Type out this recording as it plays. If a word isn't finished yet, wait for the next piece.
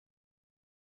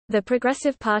The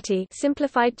Progressive Party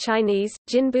simplified Chinese,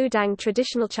 Jinbudang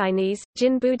Traditional Chinese,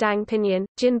 Jinbudang Pinyin,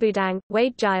 Jinbudang,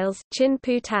 Wade Giles, Qin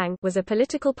Pu Tang was a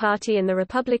political party in the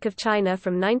Republic of China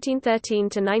from 1913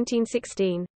 to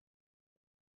 1916.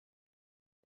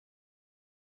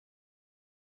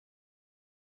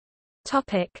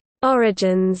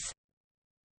 Origins.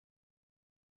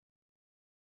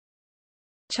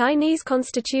 Chinese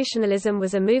constitutionalism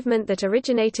was a movement that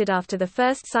originated after the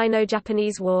First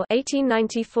Sino-Japanese War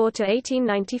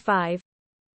 1894–1895.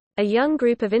 A young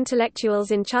group of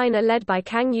intellectuals in China led by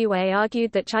Kang Youwei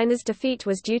argued that China's defeat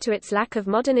was due to its lack of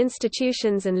modern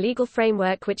institutions and legal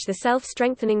framework which the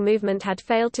self-strengthening movement had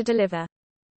failed to deliver.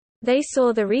 They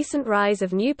saw the recent rise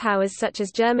of new powers such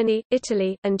as Germany,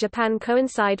 Italy, and Japan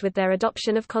coincide with their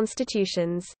adoption of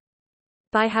constitutions.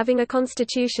 By having a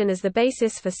constitution as the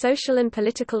basis for social and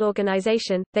political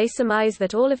organization, they surmise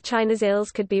that all of China's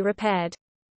ills could be repaired.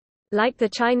 Like the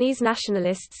Chinese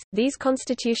nationalists, these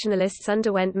constitutionalists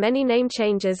underwent many name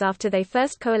changes after they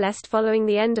first coalesced following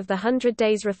the end of the 100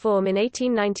 Days Reform in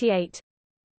 1898.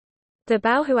 The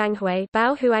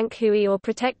Baohuanghui or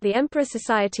Protect the Emperor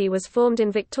Society was formed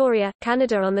in Victoria,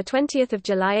 Canada on 20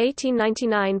 July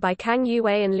 1899 by Kang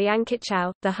Youwei and Liang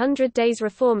Qichao, the 100 Days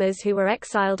Reformers who were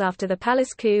exiled after the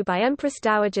palace coup by Empress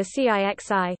Dowager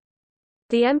Cixi.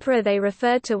 The emperor they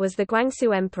referred to was the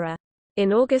Guangxu Emperor.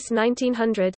 In August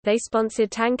 1900, they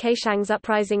sponsored Tang Keishang's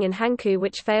uprising in Hankou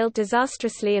which failed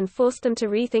disastrously and forced them to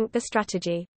rethink the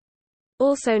strategy.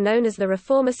 Also known as the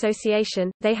Reform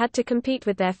Association, they had to compete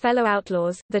with their fellow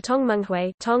outlaws, the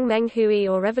Tongmenghui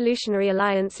or Revolutionary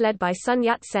Alliance led by Sun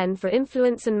Yat-sen for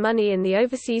influence and money in the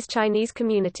overseas Chinese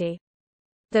community.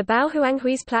 The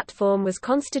Baohuanghui's platform was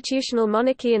constitutional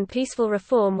monarchy and peaceful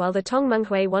reform while the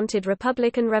Tongmenghui wanted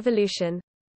republic and revolution.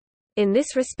 In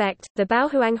this respect, the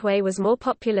Baohuanghui was more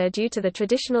popular due to the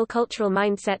traditional cultural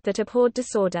mindset that abhorred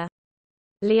disorder.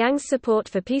 Liang's support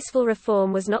for peaceful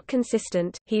reform was not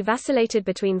consistent, he vacillated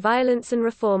between violence and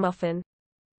reform often.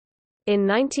 In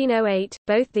 1908,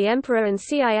 both the emperor and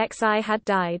Cixi had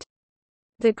died.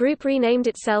 The group renamed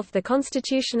itself the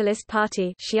Constitutionalist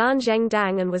Party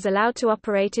and was allowed to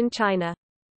operate in China.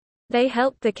 They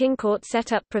helped the King Court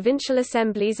set up provincial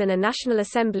assemblies and a national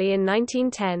assembly in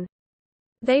 1910.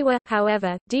 They were,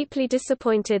 however, deeply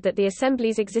disappointed that the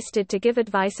assemblies existed to give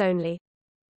advice only.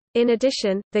 In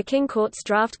addition, the King Court's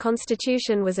draft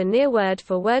constitution was a near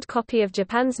word-for-word copy of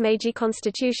Japan's Meiji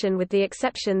constitution with the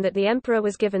exception that the emperor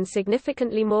was given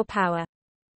significantly more power.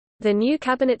 The new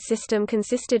cabinet system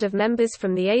consisted of members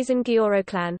from the Aisin-Gyoro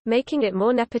clan, making it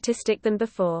more nepotistic than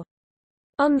before.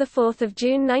 On 4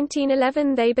 June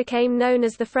 1911 they became known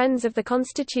as the Friends of the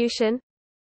Constitution.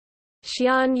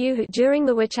 During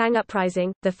the Wuchang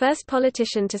Uprising, the first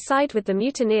politician to side with the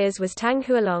mutineers was Tang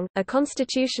Hualong, a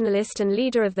constitutionalist and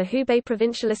leader of the Hubei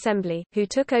Provincial Assembly, who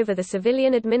took over the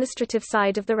civilian administrative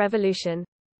side of the revolution.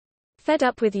 Fed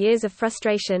up with years of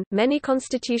frustration, many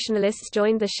constitutionalists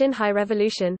joined the Xinhai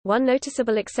Revolution. One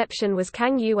noticeable exception was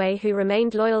Kang Youwei, who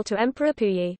remained loyal to Emperor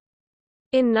Puyi.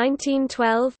 In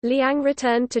 1912, Liang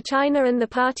returned to China and the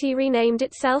party renamed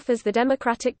itself as the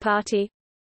Democratic Party.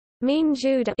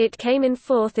 It came in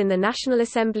fourth in the National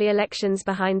Assembly elections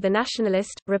behind the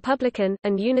Nationalist, Republican,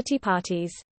 and Unity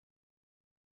parties.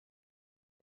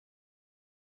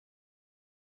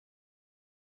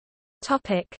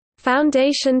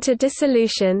 Foundation to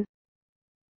dissolution.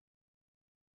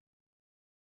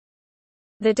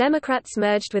 The Democrats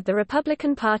merged with the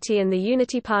Republican Party and the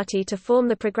Unity Party to form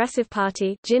the Progressive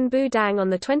Party Jinbudang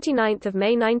on 29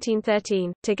 May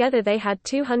 1913. Together they had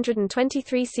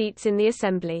 223 seats in the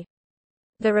Assembly.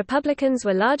 The Republicans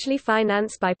were largely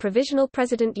financed by Provisional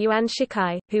President Yuan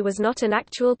Shikai, who was not an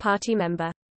actual party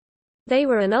member. They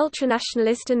were an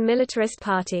ultranationalist and militarist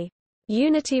party.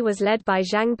 Unity was led by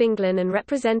Zhang Binglan and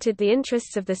represented the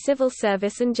interests of the civil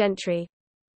service and gentry.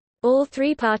 All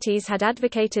three parties had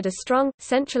advocated a strong,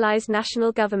 centralized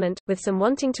national government, with some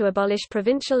wanting to abolish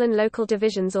provincial and local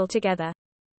divisions altogether.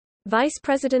 Vice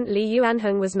President Li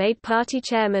Yuanhong was made party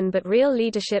chairman but real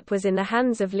leadership was in the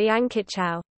hands of Liang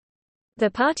Qichao. The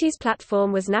party's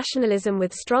platform was nationalism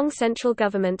with strong central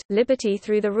government, liberty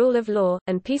through the rule of law,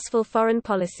 and peaceful foreign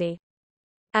policy.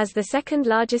 As the second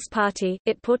largest party,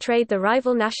 it portrayed the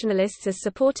rival nationalists as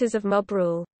supporters of mob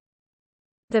rule.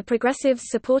 The progressives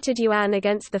supported Yuan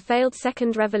against the failed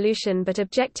Second Revolution but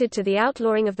objected to the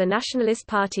outlawing of the Nationalist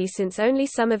Party since only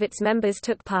some of its members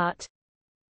took part.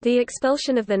 The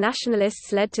expulsion of the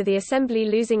nationalists led to the assembly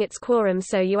losing its quorum,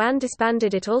 so Yuan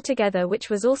disbanded it altogether, which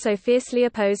was also fiercely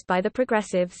opposed by the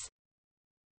progressives.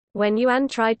 When Yuan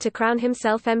tried to crown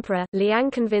himself emperor, Liang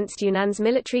convinced Yunnan's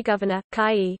military governor,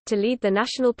 Cai Yi, to lead the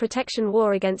national protection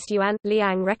war against Yuan.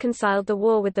 Liang reconciled the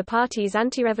war with the party's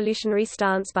anti-revolutionary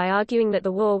stance by arguing that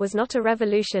the war was not a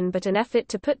revolution but an effort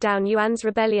to put down Yuan's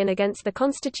rebellion against the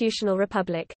constitutional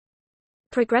republic.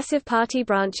 Progressive party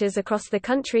branches across the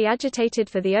country agitated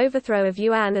for the overthrow of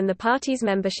Yuan, and the party's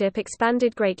membership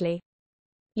expanded greatly.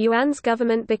 Yuan's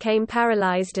government became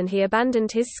paralyzed and he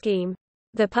abandoned his scheme.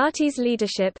 The party's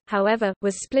leadership, however,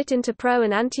 was split into pro-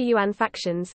 and anti-Yuan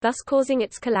factions, thus causing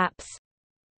its collapse.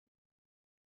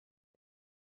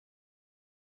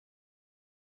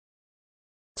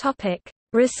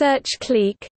 Research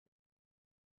Clique.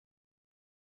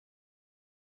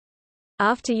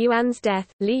 After Yuan's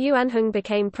death, Li Yuanhong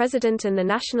became president and the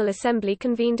National Assembly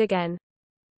convened again.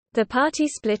 The party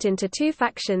split into two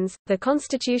factions, the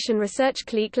Constitution Research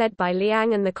Clique led by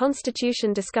Liang and the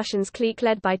Constitution Discussions Clique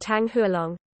led by Tang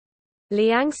Hualong.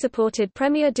 Liang supported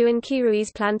Premier Duan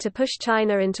Qirui's plan to push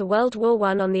China into World War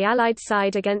I on the Allied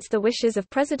side against the wishes of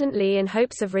President Li in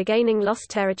hopes of regaining lost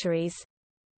territories.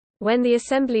 When the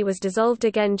assembly was dissolved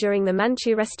again during the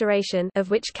Manchu Restoration,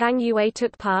 of which Kang Yue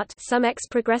took part, some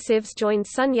ex-progressives joined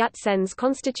Sun Yat-sen's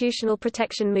constitutional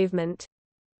protection movement.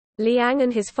 Liang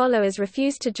and his followers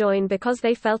refused to join because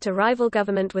they felt a rival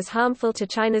government was harmful to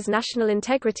China's national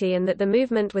integrity and that the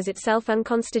movement was itself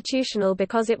unconstitutional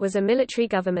because it was a military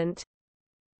government.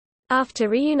 After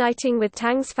reuniting with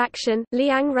Tang's faction,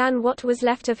 Liang ran what was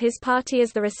left of his party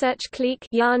as the Research Clique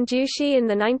Yan Jushi in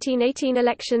the 1918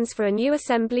 elections for a new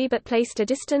assembly, but placed a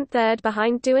distant third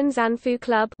behind Duan Zanfu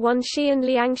Club Wan Shi and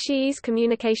Liang Shi's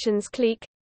Communications Clique.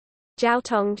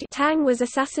 Tang was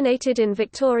assassinated in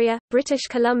Victoria, British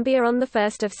Columbia on 1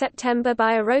 September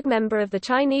by a rogue member of the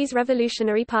Chinese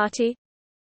Revolutionary Party.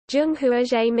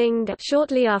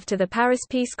 Shortly after the Paris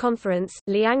Peace Conference,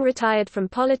 Liang retired from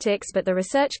politics, but the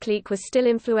Research Clique was still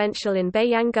influential in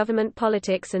Beiyang government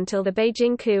politics until the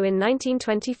Beijing coup in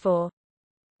 1924.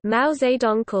 Mao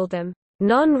Zedong called them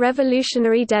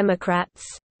non-revolutionary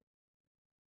Democrats.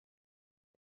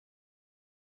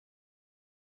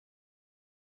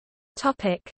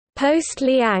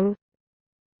 Post-Liang.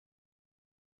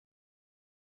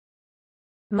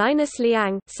 Minus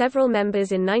Liang, several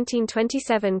members in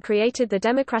 1927 created the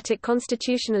Democratic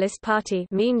Constitutionalist Party,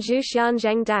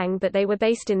 but they were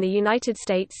based in the United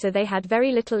States, so they had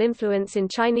very little influence in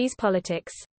Chinese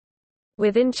politics.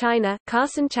 Within China,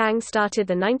 Carson Chang started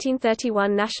the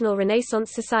 1931 National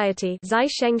Renaissance Society,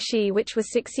 which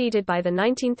was succeeded by the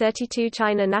 1932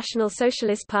 China National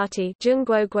Socialist Party,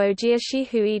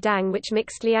 which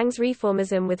mixed Liang's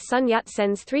reformism with Sun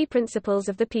Yat-sen's three principles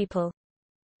of the people.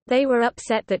 They were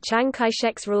upset that Chiang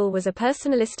Kai-shek's rule was a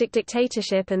personalistic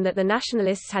dictatorship and that the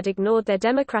nationalists had ignored their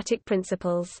democratic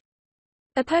principles.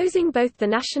 Opposing both the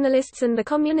nationalists and the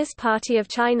Communist Party of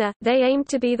China, they aimed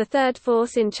to be the third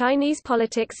force in Chinese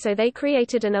politics, so they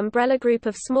created an umbrella group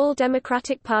of small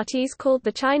democratic parties called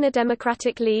the China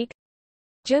Democratic League.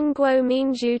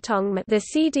 The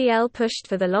CDL pushed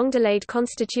for the long-delayed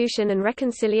constitution and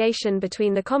reconciliation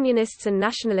between the communists and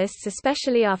nationalists,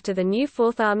 especially after the New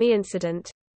Fourth Army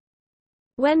incident.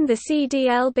 When the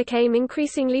CDL became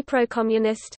increasingly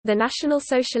pro-communist, the National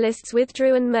Socialists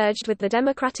withdrew and merged with the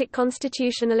Democratic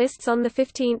Constitutionalists on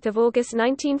 15 August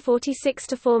 1946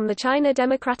 to form the China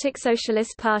Democratic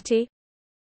Socialist Party.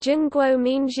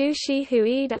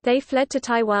 They fled to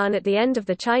Taiwan at the end of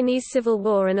the Chinese Civil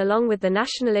War, and along with the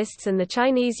Nationalists and the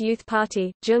Chinese Youth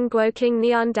Party, Zhongguo King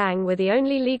Niandang were the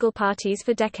only legal parties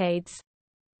for decades.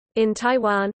 In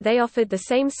Taiwan, they offered the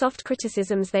same soft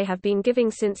criticisms they have been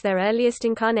giving since their earliest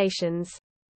incarnations.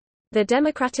 The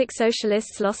Democratic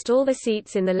Socialists lost all the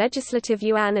seats in the Legislative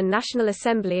Yuan and National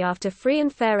Assembly after free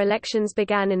and fair elections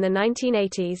began in the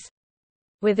 1980s.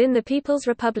 Within the People's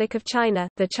Republic of China,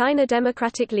 the China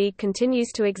Democratic League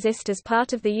continues to exist as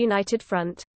part of the United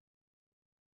Front.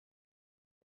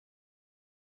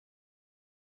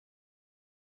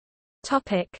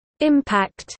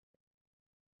 Impact.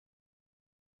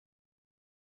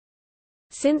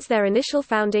 Since their initial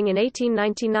founding in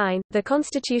 1899, the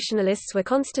Constitutionalists were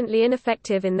constantly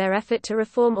ineffective in their effort to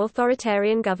reform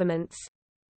authoritarian governments.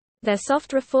 Their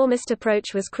soft reformist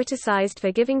approach was criticized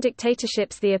for giving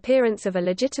dictatorships the appearance of a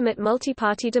legitimate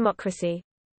multi-party democracy.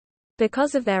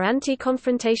 Because of their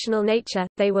anti-confrontational nature,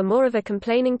 they were more of a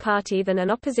complaining party than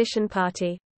an opposition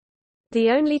party.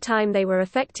 The only time they were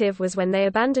effective was when they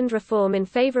abandoned reform in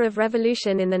favor of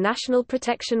revolution in the National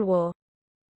Protection War.